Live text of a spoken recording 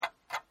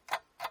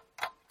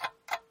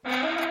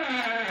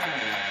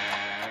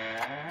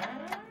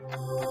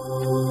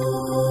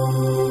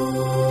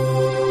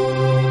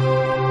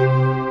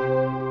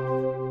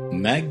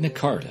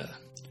Carta.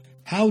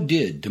 How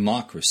did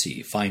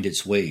democracy find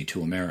its way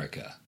to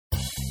America?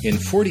 In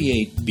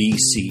 48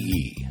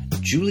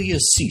 BCE,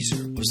 Julius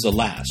Caesar was the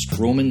last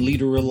Roman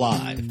leader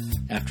alive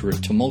after a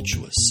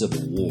tumultuous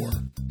civil war.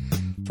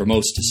 For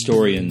most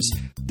historians,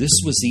 this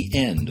was the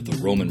end of the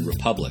Roman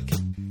Republic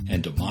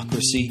and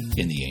democracy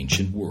in the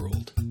ancient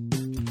world.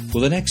 For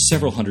the next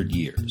several hundred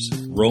years,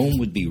 Rome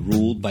would be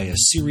ruled by a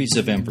series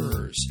of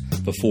emperors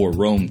before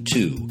Rome,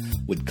 too,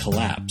 would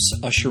collapse,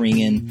 ushering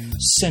in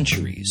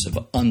centuries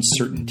of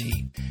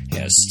uncertainty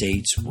as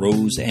states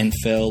rose and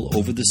fell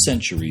over the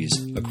centuries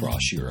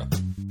across Europe.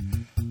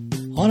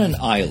 On an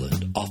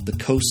island off the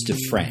coast of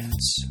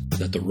France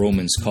that the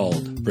Romans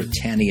called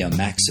Britannia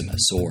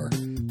Maximus, or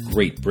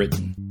Great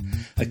Britain,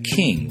 a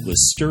king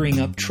was stirring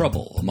up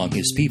trouble among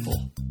his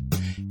people.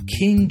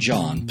 King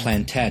John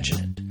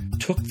Plantagenet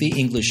took the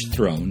English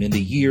throne in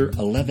the year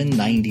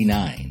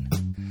 1199.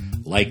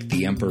 Like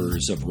the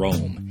emperors of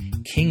Rome,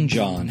 King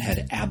John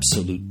had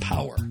absolute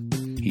power.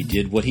 He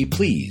did what he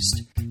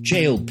pleased,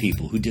 jailed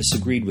people who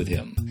disagreed with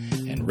him,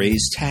 and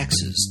raised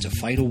taxes to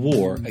fight a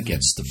war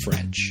against the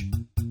French.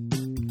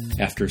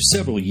 After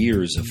several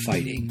years of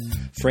fighting,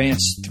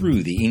 France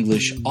threw the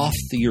English off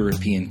the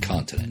European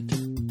continent.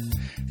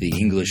 The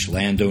English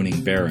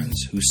landowning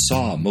barons, who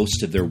saw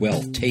most of their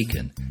wealth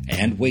taken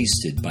and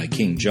wasted by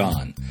King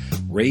John,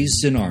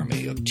 raised an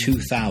army of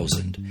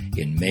 2,000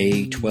 in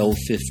May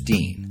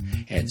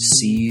 1215 and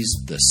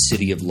seized the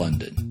city of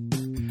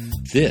London.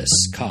 This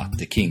caught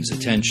the king's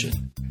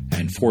attention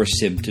and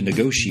forced him to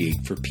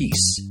negotiate for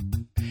peace.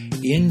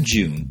 In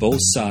June, both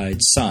sides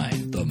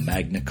signed the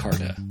Magna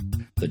Carta.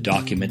 The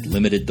document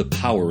limited the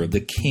power of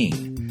the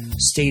king,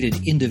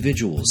 stated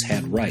individuals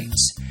had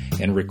rights,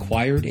 and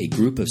required a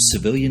group of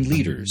civilian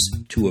leaders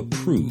to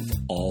approve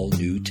all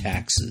new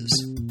taxes.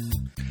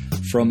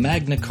 From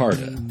Magna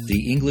Carta,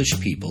 the English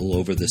people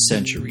over the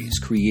centuries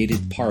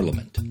created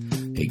Parliament,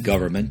 a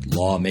government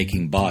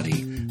law-making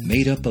body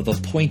made up of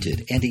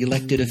appointed and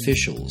elected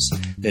officials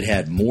that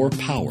had more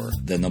power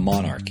than the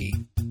monarchy.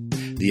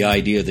 The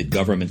idea that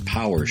government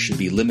power should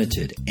be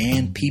limited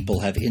and people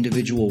have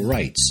individual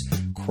rights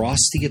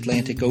crossed the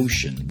Atlantic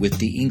Ocean with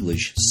the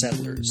English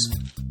settlers.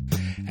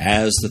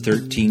 As the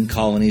 13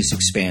 colonies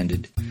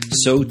expanded,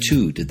 so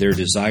too did their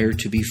desire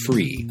to be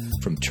free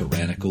from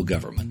tyrannical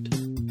government.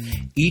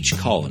 Each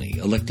colony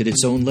elected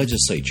its own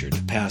legislature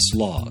to pass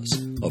laws,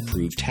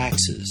 approve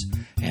taxes,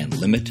 and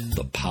limit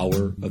the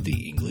power of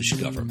the English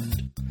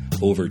government.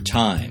 Over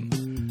time,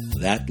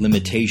 that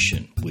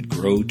limitation would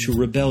grow to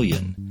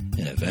rebellion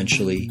and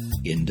eventually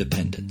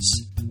independence.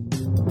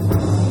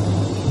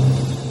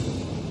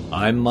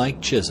 I'm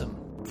Mike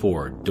Chisholm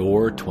for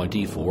Door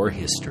 24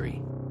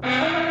 History.